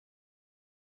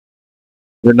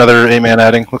Another A-man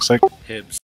adding, looks like.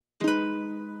 Hibs.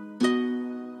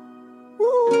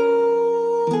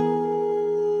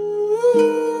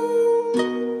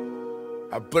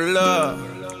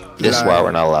 This is why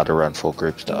we're not allowed to run full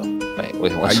groups though. Like,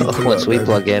 once we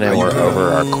plug in and we're over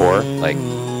our core, like,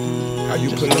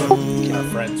 just Our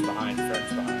friends behind,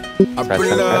 friends behind.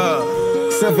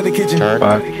 Step in the kitchen. turn,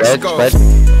 spread,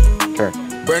 turn.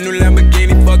 Brand new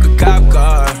Lamborghini, fuck a cop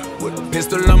car. With a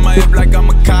pistol on my hip like I'm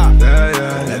a cop.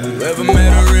 Have you ever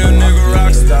met a real nigga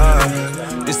rock star?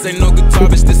 This ain't no guitar,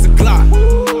 bitch, this a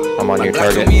Glock. I'm on your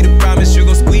target. Me to promise you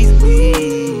gon' squeeze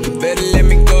me. You better let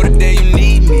me go the day you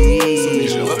need me.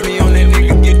 Put me on that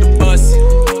nigga, get the bus.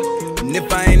 And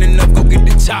if I ain't enough, go get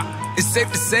the chop. It's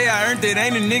safe to say I earned it,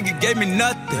 ain't a nigga gave me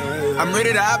nothing. I'm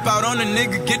ready to hop out on a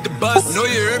nigga, get the bus. Know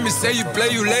you heard me say you play,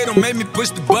 you late, don't make me push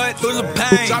the butt. Full of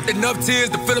pain, dropped enough tears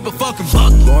to fill up a fucking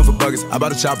bucket. Going for buggers, I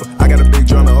bought a chopper. I got a big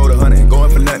drum to hold 100.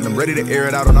 Going for nothing, I'm ready to air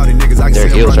it out on all these niggas. I can Their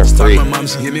see heels them are free. My mom,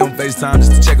 she hit me on FaceTime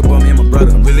just to check up on me and my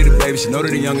brother. I'm really the baby, she know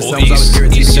that the youngest son was always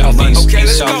guaranteed to get money. Okay,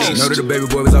 let's go. She know that the baby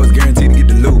boy was always guaranteed to get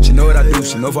the loot. She know what I do,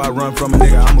 she know if I run from a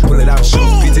nigga, I'ma pull it out. Shoot,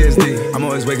 PTSD, I'm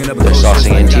always waking up. They're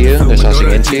saucing into you, they're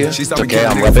saucing into you. It's okay,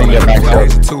 I'm repping your back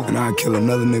out. And I'd kill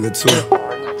another nigga too.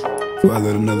 If I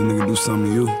let another nigga do something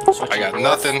to you. I got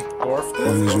nothing. As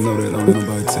long as you know that, don't let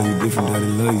nobody tell you different that they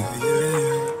love you.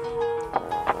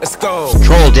 Let's go.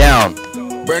 Troll down.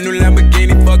 Brand new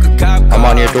Lamborghini, fuck a cop. I'm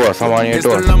on your door, I'm on your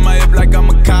door. Pistol on my hip like I'm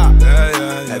a cop.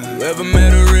 Have you ever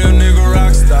met a real nigga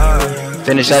rock star?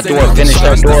 Finish that door, finish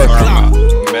that door.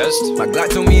 Missed. My Glock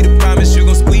told me to promise you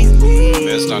gon' squeeze me.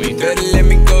 Missed on Aether. Better let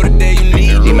me go the day you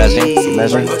need me. Demezzing.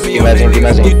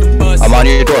 I'm on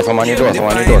your door, I'm on your door, I'm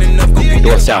on your door.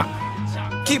 Door's down.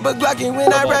 Keep a Glockin'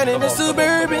 when I ride in the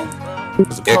Suburban.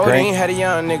 Codeine had a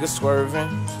young nigga swerving.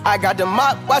 I got the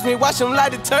mop, watch me wash him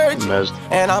like detergent.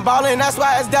 And I'm ballin', that's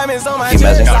why it's diamonds on my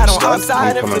chest. I don't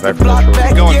outside and flip the block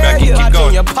back. Yeah.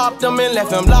 Junior popped him and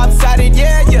left him lopsided.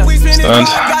 Yeah. We spin it all,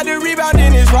 got the rebound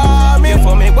in his ramen.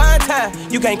 For me one time,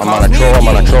 you can't cross me. I'm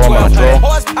on a troll.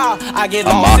 I get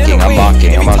lost in the wind.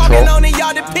 I'm on troll. On it,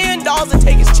 y'all depend, dolls and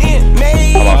take his chin.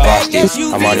 I'm on Frosty,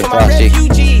 I'm on your Frosty.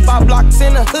 5 blocks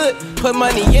in the hood, put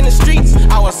money in the streets.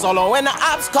 I was solo and the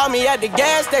ops called me at the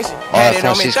gas station. Oh,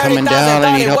 Frosty's coming down,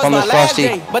 I need help on this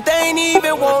Frosty. But they ain't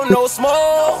even want no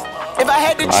smoke. If I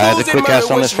had to choose, I had the quick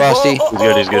cast on this Frosty.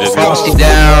 He's good. Frosty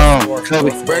down.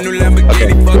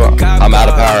 Okay, cool. I'm out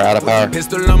of power.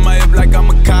 Pistol on my hip like I'm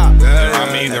a cop. They're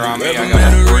on me. I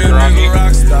got a warrior on me.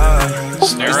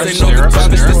 Snare.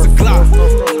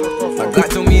 My God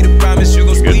told me to promise you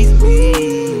gon' squeeze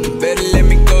me. Better let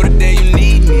me go the day you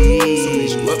need me.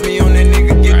 Put me on that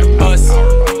nigga, get the bus.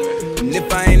 And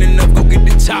if I ain't enough, go get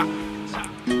the chop.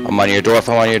 I'm on your dwarf,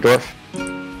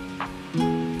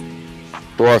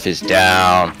 Dwarf is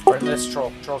down. Let's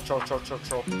troll.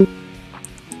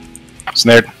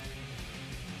 Snared.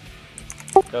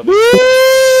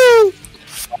 Woo!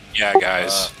 Yeah,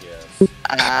 guys.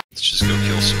 Let's just go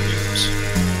kill some noobs.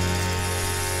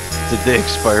 Did they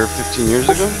expire 15 years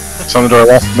ago? It's on the door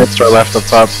left, mid-star left up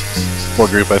top. Full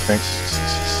group, I think.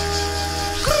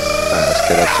 Alright, let's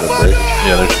get up to the bridge.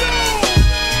 Yeah, there's...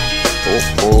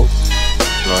 Oh.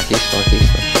 Northeast.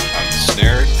 I'm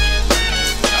snared.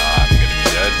 I'm gonna be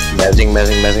dead.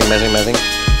 Mezzing.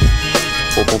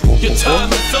 Pull. Your time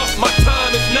is up, my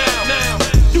time is now.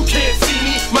 You can't see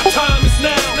me, my time is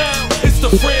now. It's the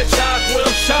franchise where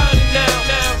I'm shining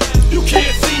now. You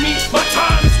can't see me, my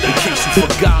time is now. In case you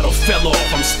forgot or fell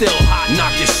off, I'm still hot,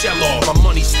 knock your shell off. My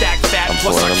money stacked fat,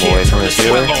 plus I can't turn the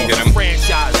swell off. The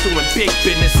franchise doing big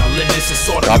business, I live this is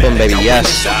sort of drop him, baby, yes.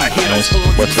 Nice.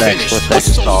 What's next?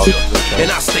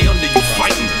 And I stay under you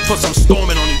fighting, plus I'm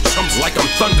storming on you chumps like I'm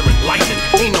thunder and lightning.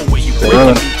 Ain't no way you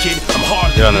breaking me, kid. I'm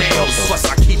harder than nails, plus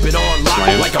I keep it on lock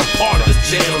like I'm part of the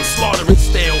jail. I'm slaughtering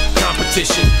stale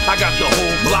competition. I got the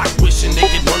whole block wishing they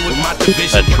could run with my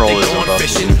division, but they gone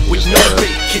fishing with no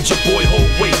bait. Kid your boy whole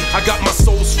weight. I got my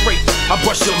soul straight. I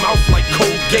brush your mouth like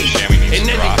Colgate. In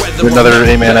any weather, another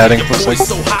A-man adding, looks like.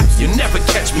 So hot, you never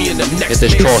catch me in the next.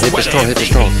 Hit this troll.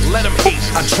 Let them hate.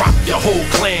 I drop your whole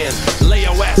clan. Lay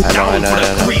your ass down for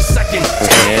the 3 seconds.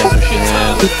 Pushing in.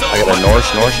 I got a north.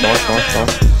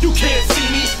 You can't see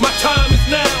me. My time is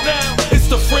now. It's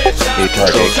the franchise. You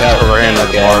target cat.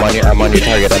 Okay, I'm on your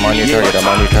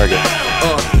target.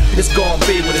 It's gon'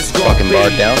 be what it's gon' Fucking be.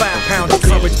 barred down. 5 pounds of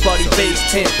courage, bloody base,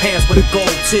 10 pants with a gold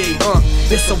tee.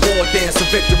 It's a war dance, a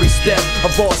victory step.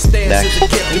 A raw stance is a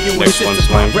gift, and you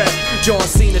insist my rep. John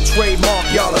Cena trademark,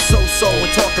 y'all are so-so. And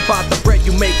talk about the bread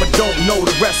you make, but don't know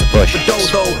the recipe for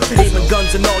dodo. Aiming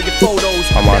guns in all your photos.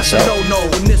 That's a no-no.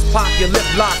 When this pop, your lip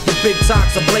lock, your big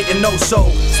talks are blatant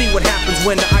no-so. See what happens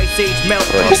when the ice stage melt.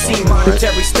 You see,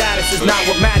 monetary status is not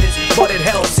what matters, but it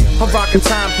helps. I'm rocking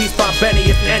Timepiece by Benny,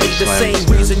 if any. The same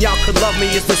reason y'all could love me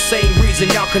is the same reason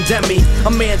y'all condemn me.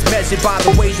 A man's measured by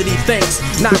the way that he thinks,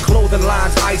 not clothing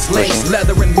lines, ice links,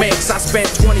 leather and minks. I spent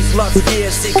 20 plus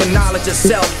years seeking knowledge of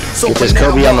self. So there's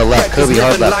Kobe on the left, Kobe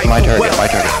hard left, my target, my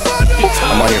target.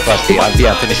 I'm on your frosty,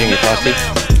 I'm finishing your frosty.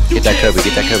 Get that Kobe,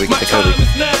 get that Kobe, get the Kobe.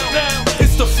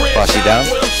 Frosty down.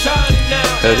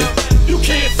 Kobe.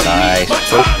 Nice.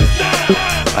 Push.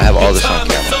 I have all this on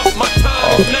camera.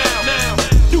 All of it.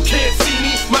 You can't see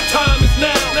me, my time is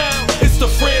now. It's the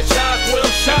franchise where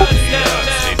I'm shining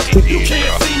now. You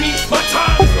can't see me, my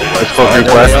time is now. Let's go group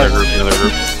left. Another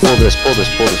group. Pull this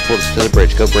to the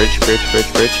bridge. Go bridge.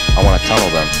 I want to tunnel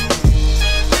them.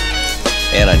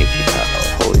 And I need to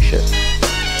power. Holy shit.